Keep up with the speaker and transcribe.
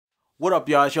What up,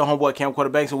 y'all? It's your homeboy Cam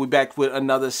Quarterbanks, and we back with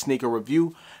another sneaker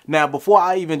review. Now, before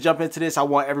I even jump into this, I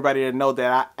want everybody to know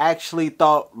that I actually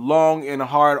thought long and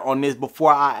hard on this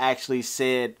before I actually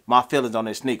said my feelings on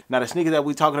this sneaker. Now, the sneaker that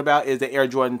we're talking about is the Air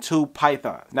Jordan 2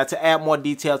 Python. Now, to add more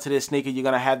detail to this sneaker, you're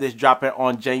going to have this dropping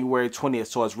on January 20th,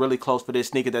 so it's really close for this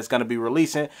sneaker that's going to be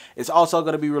releasing. It's also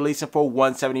going to be releasing for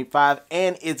 $175,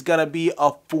 and it's going to be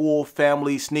a full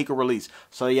family sneaker release.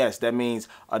 So, yes, that means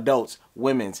adults,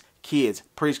 women's, kids,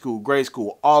 preschool, grade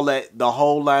school, all that, the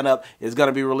whole lineup is going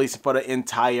to be releasing for the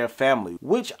entire family,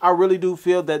 which I really do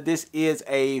feel that this is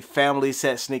a family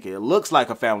set sneaker. It looks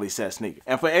like a family set sneaker.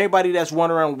 And for anybody that's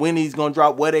wondering when he's going to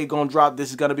drop, where they going to drop,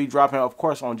 this is going to be dropping, of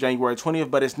course, on January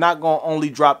 20th, but it's not going to only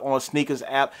drop on Sneakers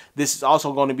app. This is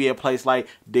also going to be a place like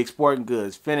Dick's Sporting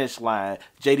Goods, Finish Line,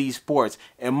 JD Sports,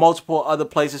 and multiple other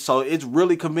places, so it's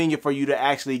really convenient for you to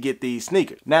actually get these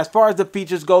sneakers. Now, as far as the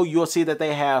features go, you'll see that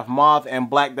they have mauve and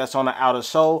black that's on the outer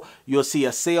sole. You'll see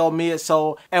a sail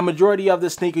midsole, and majority of the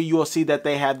sneaker you'll see that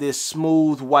they have this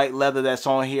smooth white leather that's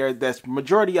on here. That's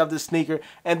majority of the sneaker.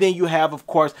 And then you have, of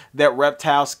course, that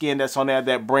reptile skin that's on there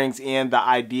that brings in the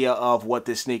idea of what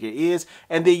this sneaker is.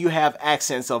 And then you have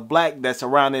accents of black that's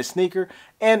around this sneaker.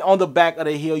 And on the back of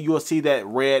the heel, you will see that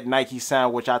red Nike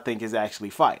sign, which I think is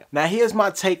actually fire. Now, here's my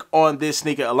take on this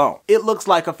sneaker alone. It looks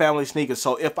like a family sneaker.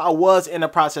 So if I was in the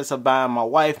process of buying my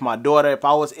wife, my daughter, if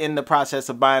I was in the process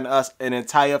of buying us an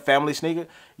entire family sneaker,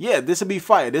 yeah, this would be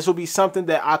fire. This would be something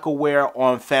that I could wear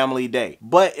on family day.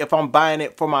 But if I'm buying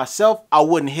it for myself, I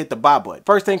wouldn't hit the buy button.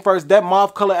 First thing first, that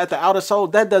mauve color at the outer sole,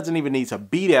 that doesn't even need to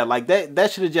be there. Like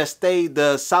that should have just stayed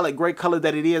the solid gray color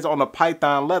that it is on the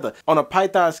Python leather. On a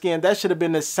Python skin, that should have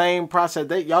been the same process.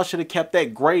 Y'all should have kept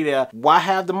that gray there. Why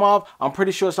have the mauve? I'm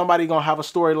pretty sure somebody gonna have a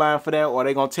storyline for that, or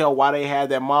they gonna tell why they had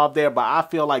that mauve there. But I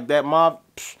feel like that mauve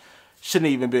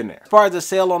shouldn't even been there. As far as the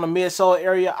sail on the midsole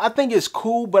area, I think it's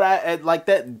cool, but I like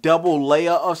that double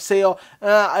layer of sail.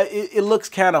 It looks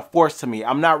kind of forced to me.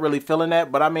 I'm not really feeling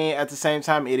that, but I mean, at the same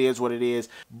time, it is what it is.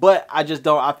 But I just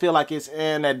don't, I feel like it's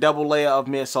in that double layer of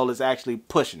midsole is actually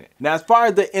pushing it. Now, as far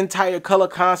as the entire color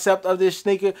concept of this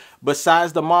sneaker,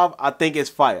 besides the mauve, I think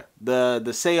it's fire.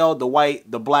 The sail, the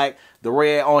white, the black, the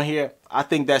red on here, I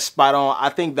think that's spot on. I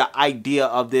think the idea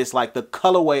of this, like the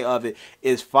colorway of it,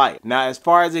 is fire. Now, as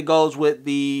far as it goes with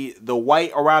the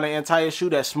white around the entire shoe,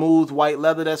 that smooth white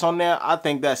leather that's on there, I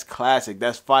think that's classic.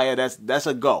 That's fire. That's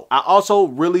a go. I also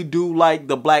really do like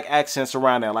the black accents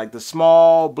around there, like the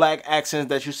small black accents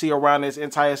that you see around this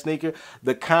entire sneaker.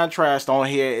 The contrast on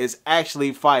here is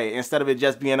actually fire. Instead of it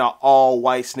just being an all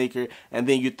white sneaker, and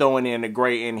then you throwing in the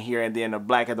gray in here, and then the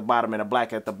black at the bottom and the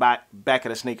black at the back of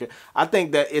the sneaker, I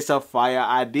think that it's a fire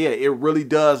idea. It really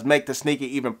does make the sneaker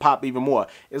even pop even more.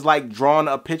 It's like drawing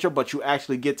a picture, but you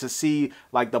actually get to see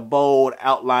like the bold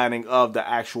outlining of the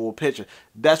actual picture.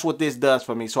 That's what this does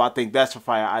for me, so I think that's a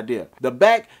fire idea. The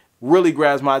back really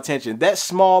grabs my attention. That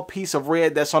small piece of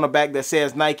red that's on the back that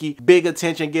says Nike, big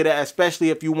attention getter,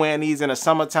 especially if you wearing these in the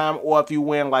summertime or if you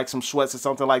wearing like some sweats or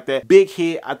something like that. Big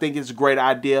hit. I think it's a great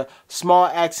idea. Small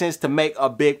accents to make a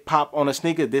big pop on a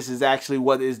sneaker. This is actually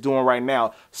what it's doing right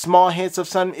now. Small hints of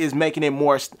something is making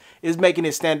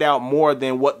it stand out more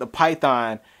than what the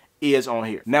Python is on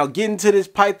here. Now, getting to this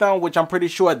Python, which I'm pretty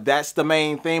sure that's the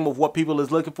main theme of what people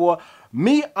is looking for.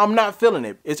 Me, I'm not feeling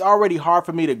it. It's already hard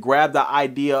for me to grab the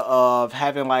idea of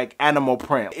having like animal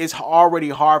print. It's already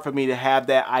hard for me to have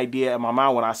that idea in my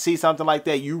mind. When I see something like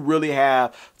that, you really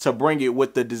have to bring it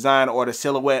with the design or the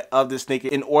silhouette of the sneaker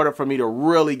in order for me to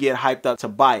really get hyped up to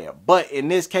buy it. But in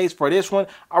this case, for this one,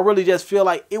 I really just feel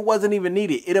like it wasn't even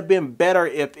needed. It'd have been better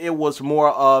if it was more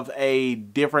of a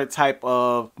different type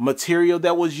of material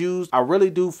that was used. I really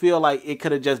do feel like it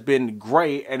could have just been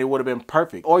gray and it would have been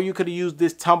perfect. Or you could have used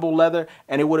this tumble leather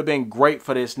and it would have been great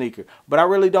for this sneaker. But I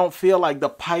really don't feel like the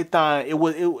Python,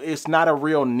 it's not a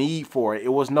real need for it. It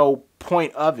was no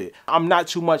point of it. I'm not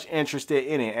too much interested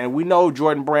in it. And we know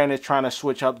Jordan Brand is trying to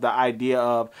switch up the idea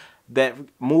of that,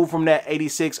 move from that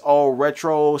 86 old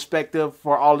retrospective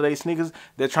for all of these sneakers.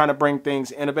 They're trying to bring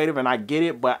things innovative, and I get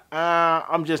it, but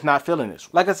I'm just not feeling this.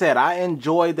 Like I said, I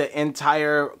enjoy the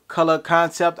entire color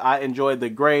concept. I enjoy the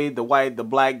gray, the white, the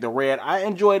black, the red. I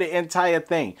enjoy the entire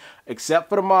thing, except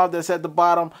for the mauve that's at the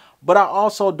bottom. But I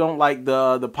also don't like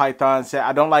the Python set.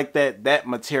 I don't like that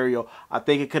material. I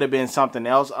think it could have been something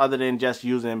else other than just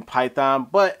using Python.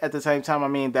 But at the same time, I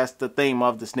mean, that's the theme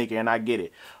of the sneaker, and I get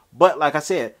it. But like I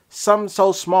said, something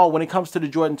so small, when it comes to the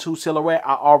Jordan 2 silhouette,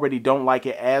 I already don't like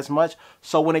it as much.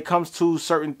 So when it comes to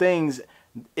certain things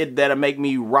that'll make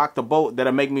me rock the boat,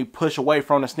 that'll make me push away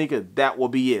from the sneaker, that will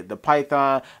be it. The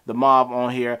Python, the mauve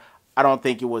on here, I don't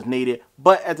think it was needed,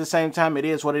 but at the same time, it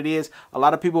is what it is. A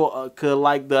lot of people could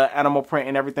like the animal print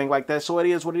and everything like that, so it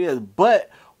is what it is. But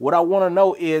what I want to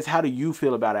know is, how do you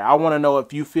feel about it? I want to know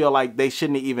if you feel like they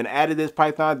shouldn't have even added this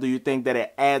python. Do you think that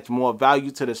it adds more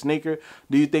value to the sneaker?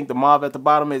 Do you think the mauve at the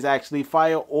bottom is actually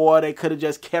fire, or they could have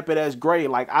just kept it as gray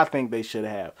like I think they should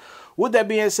have? With that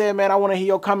being said, man, I want to hear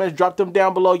your comments. Drop them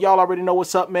down below. Y'all already know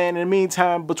what's up, man. In the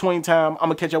meantime, between time, I'm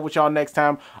going to catch up with y'all next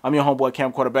time. I'm your homeboy,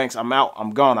 Camcorder Banks. I'm out.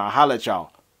 I'm gone. I'll holla at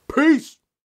y'all. Peace.